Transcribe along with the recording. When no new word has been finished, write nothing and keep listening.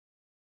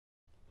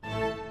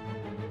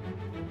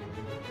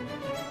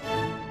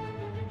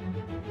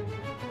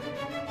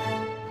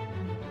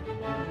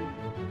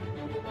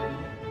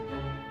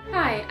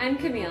I'm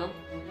Camille.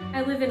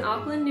 I live in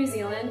Auckland, New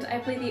Zealand. I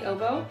play the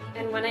oboe,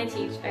 and when I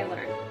teach, I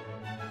learn.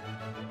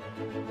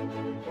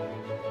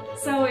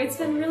 So it's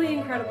been really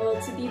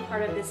incredible to be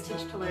part of this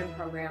Teach to Learn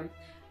program.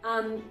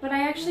 But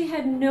I actually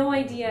had no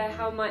idea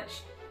how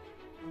much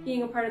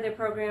being a part of the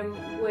program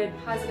would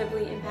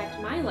positively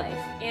impact my life,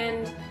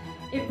 and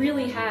it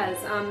really has.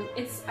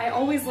 I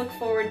always look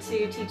forward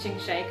to teaching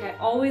Shaiq. I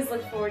always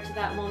look forward to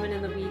that moment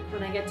in the week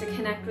when I get to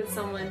connect with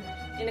someone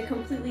in a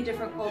completely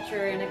different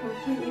culture, in a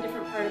completely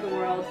different part of the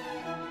world.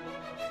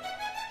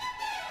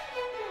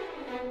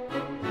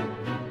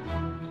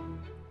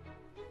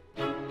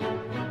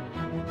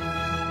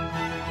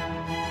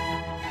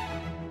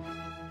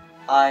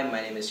 Hi,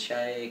 my name is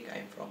Shaiq.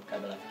 I'm from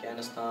Camille,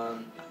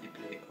 Afghanistan. I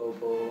play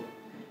oboe.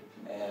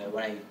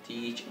 When I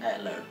teach, I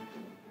learn.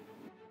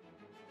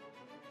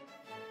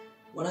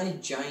 When I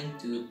joined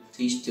to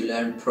Teach to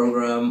Learn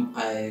program,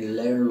 I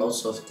learned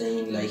lots of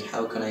things like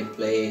how can I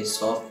play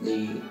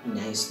softly,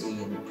 nicely,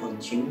 and on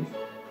tune.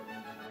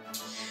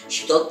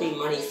 She taught me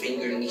many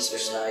fingering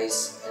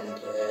exercise, and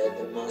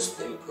the most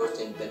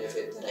important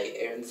benefit that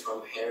I earned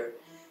from her,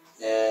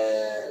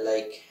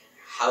 like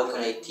how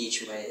can I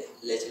teach my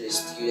little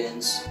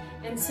students.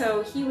 And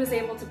so he was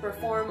able to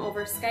perform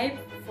over Skype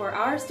for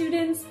our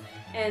students,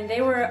 and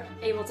they were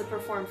able to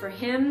perform for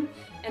him,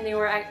 and they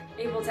were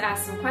able to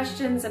ask some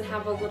questions and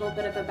have a little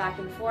bit of a back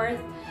and forth.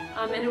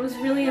 And it was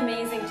really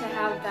amazing to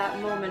have that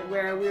moment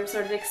where we were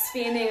sort of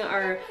expanding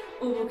our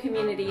oboe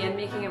community and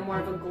making it more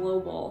of a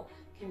global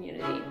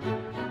community.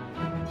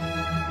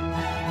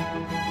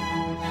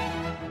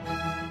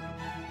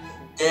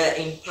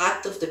 The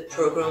impact of the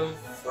program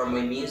for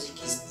my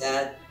music is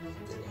that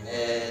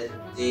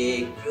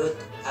they brought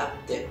up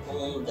the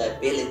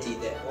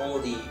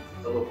only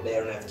oboe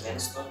player in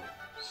Afghanistan.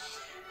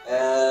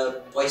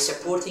 By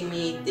supporting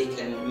me, they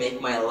can make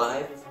my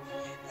life,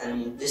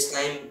 and this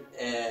time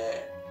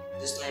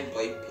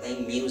by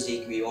playing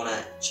music, we want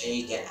to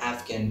change the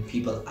Afghan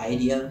people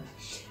idea,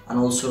 and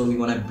also we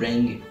want to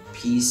bring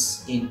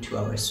peace into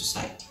our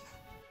society.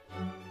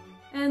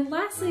 And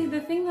lastly,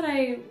 the thing that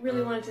I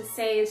really wanted to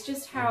say is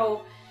just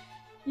how,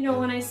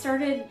 when I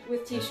started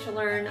with Teach to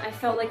Learn, I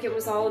felt like it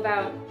was all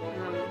about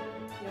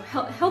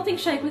helping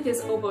Shaiq with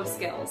his oboe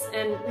skills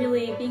and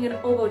really being an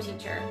oboe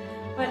teacher.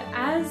 But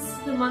as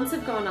the months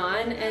have gone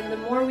on and the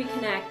more we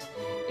connect,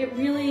 it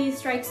really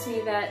strikes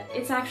me that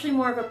it's actually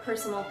more of a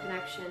personal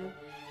connection.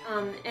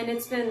 And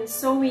it's been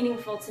so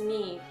meaningful to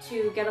me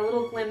to get a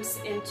little glimpse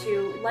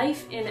into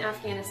life in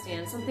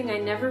Afghanistan, something I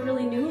never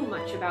really knew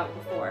much about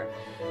before.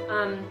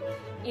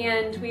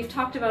 And we've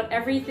talked about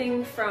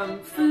everything from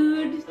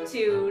food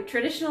to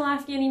traditional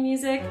Afghani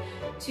music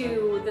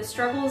to the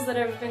struggles that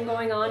have been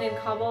going on in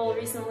Kabul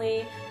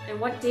recently and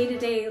what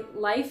day-to-day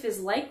life is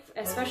like,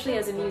 especially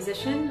as a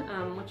musician,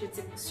 which it's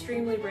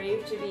extremely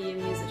brave to be a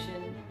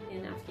musician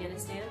in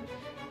Afghanistan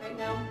right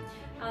now.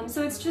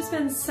 So it's just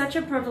been such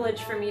a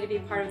privilege for me to be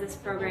part of this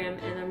program,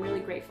 and I'm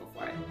really grateful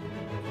for it.